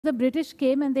The British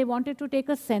came and they wanted to take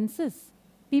a census.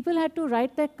 People had to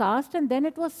write their caste and then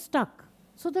it was stuck.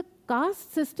 So the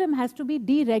caste system has to be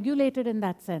deregulated in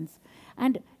that sense.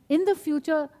 And in the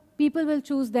future, people will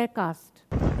choose their caste.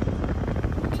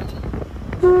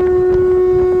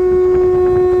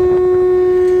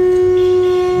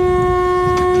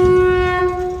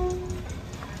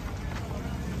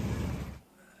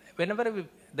 Whenever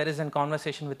there is a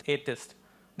conversation with atheists,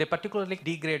 they particularly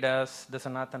degrade us, the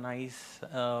Sanatanis,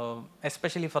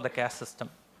 especially for the caste system.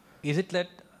 Is it that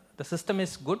the system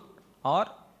is good, or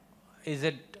is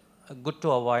it good to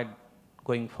avoid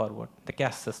going forward, the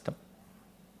caste system?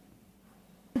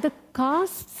 The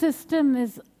caste system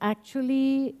is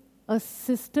actually a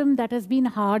system that has been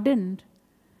hardened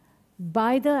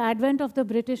by the advent of the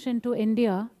British into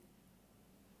India.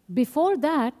 Before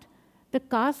that, the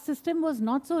caste system was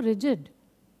not so rigid.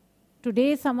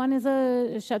 Today, someone is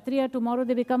a Kshatriya, tomorrow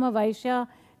they become a Vaishya.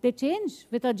 They change.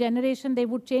 With a generation, they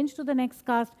would change to the next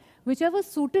caste. Whichever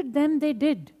suited them, they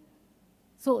did.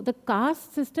 So the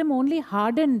caste system only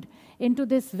hardened into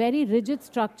this very rigid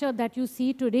structure that you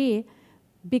see today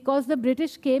because the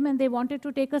British came and they wanted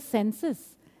to take a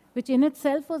census, which in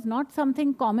itself was not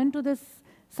something common to this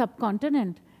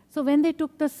subcontinent. So when they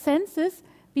took the census,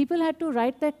 people had to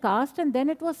write their caste and then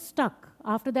it was stuck.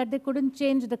 After that, they couldn't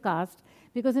change the caste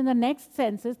because in the next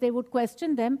census, they would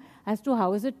question them as to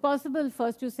how is it possible.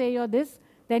 First you say you're this,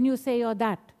 then you say you're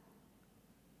that.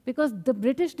 Because the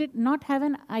British did not have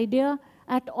an idea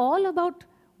at all about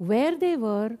where they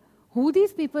were, who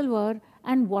these people were,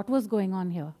 and what was going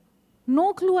on here.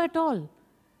 No clue at all.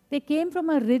 They came from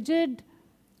a rigid,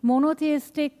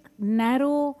 monotheistic,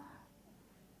 narrow,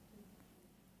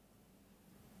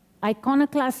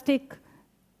 iconoclastic,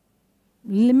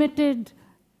 limited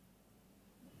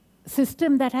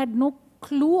system that had no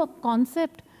clue or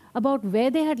concept about where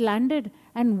they had landed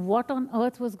and what on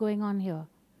earth was going on here.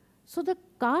 So the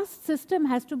caste system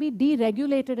has to be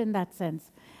deregulated in that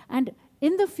sense. And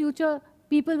in the future,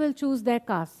 people will choose their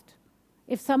caste.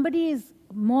 If somebody is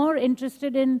more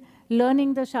interested in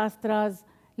learning the Shastras,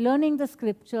 learning the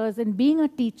scriptures, in being a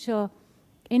teacher,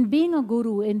 in being a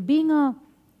guru, in being a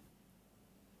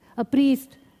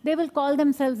priest, they will call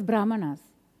themselves Brahmanas.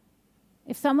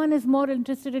 If someone is more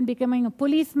interested in becoming a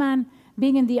policeman,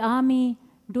 being in the army,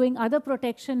 doing other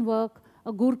protection work,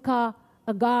 a Gurkha,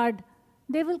 a guard,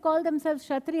 they will call themselves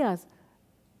Kshatriyas.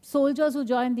 Soldiers who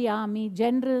join the army,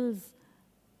 generals,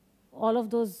 all of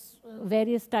those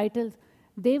various titles,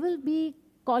 they will be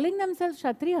calling themselves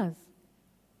Kshatriyas.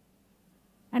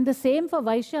 And the same for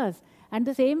Vaishyas, and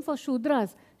the same for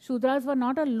Shudras. Shudras were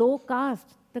not a low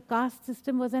caste. The caste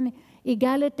system was an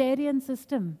egalitarian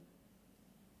system.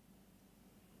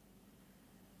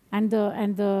 And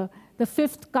the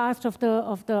fifth caste of the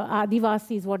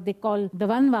Adivasis, what they call the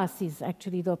Vanvasis,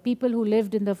 actually, the people who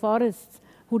lived in the forests,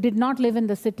 who did not live in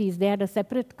the cities, they had a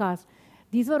separate caste.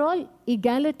 These were all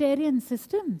egalitarian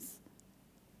systems.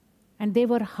 And they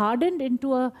were hardened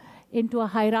into a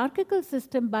hierarchical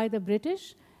system by the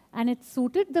British, and it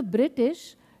suited the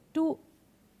British to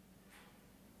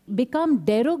become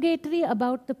derogatory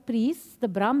about the priests, the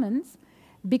Brahmins,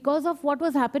 because of what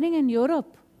was happening in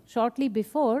Europe shortly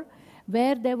before,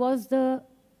 where there was the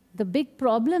big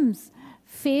problems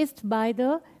faced by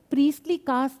the priestly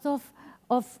castes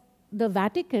of the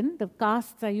Vatican, the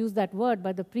castes, I use that word,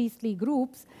 but the priestly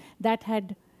groups that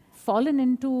had fallen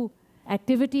into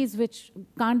activities which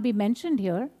can't be mentioned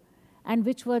here, and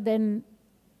which were then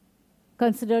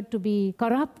considered to be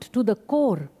corrupt to the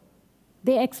core.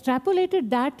 They extrapolated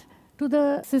that to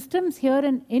the systems here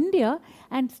in India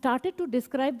and started to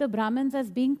describe the Brahmins as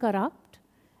being corrupt,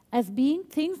 as being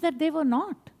things that they were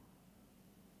not.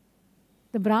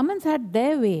 The Brahmins had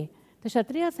their way, the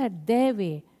Kshatriyas had their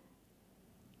way,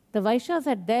 the Vaishyas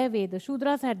had their way, the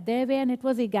Shudras had their way, and it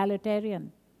was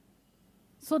egalitarian.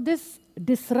 So this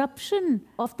disruption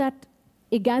of that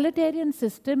egalitarian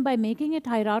system by making it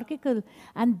hierarchical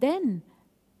and then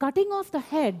cutting off the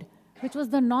head, which was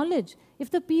the knowledge. If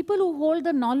the people who hold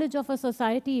the knowledge of a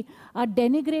society are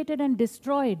denigrated and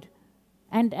destroyed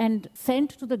and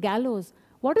sent to the gallows,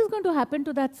 what is going to happen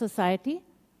to that society?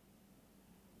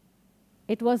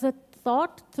 It was a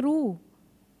thought through,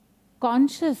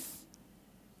 conscious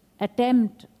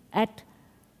attempt at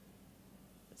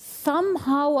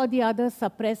somehow or the other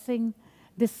suppressing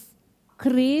this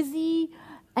crazy,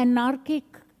 anarchic,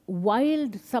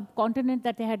 wild subcontinent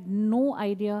that they had no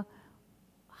idea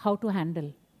how to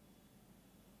handle.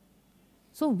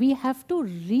 So we have to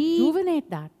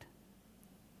rejuvenate that.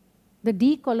 The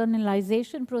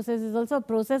decolonialization process is also a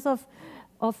process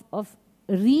of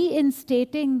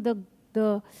reinstating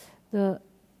the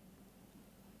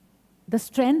the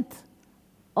strength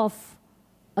of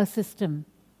a system.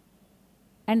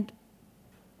 And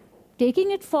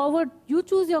taking it forward, you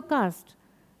choose your caste.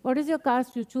 What is your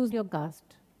caste? You choose your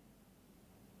caste.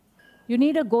 You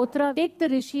need a gotra. Take the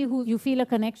rishi who you feel a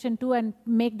connection to and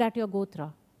make that your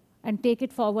gotra and take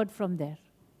it forward from there.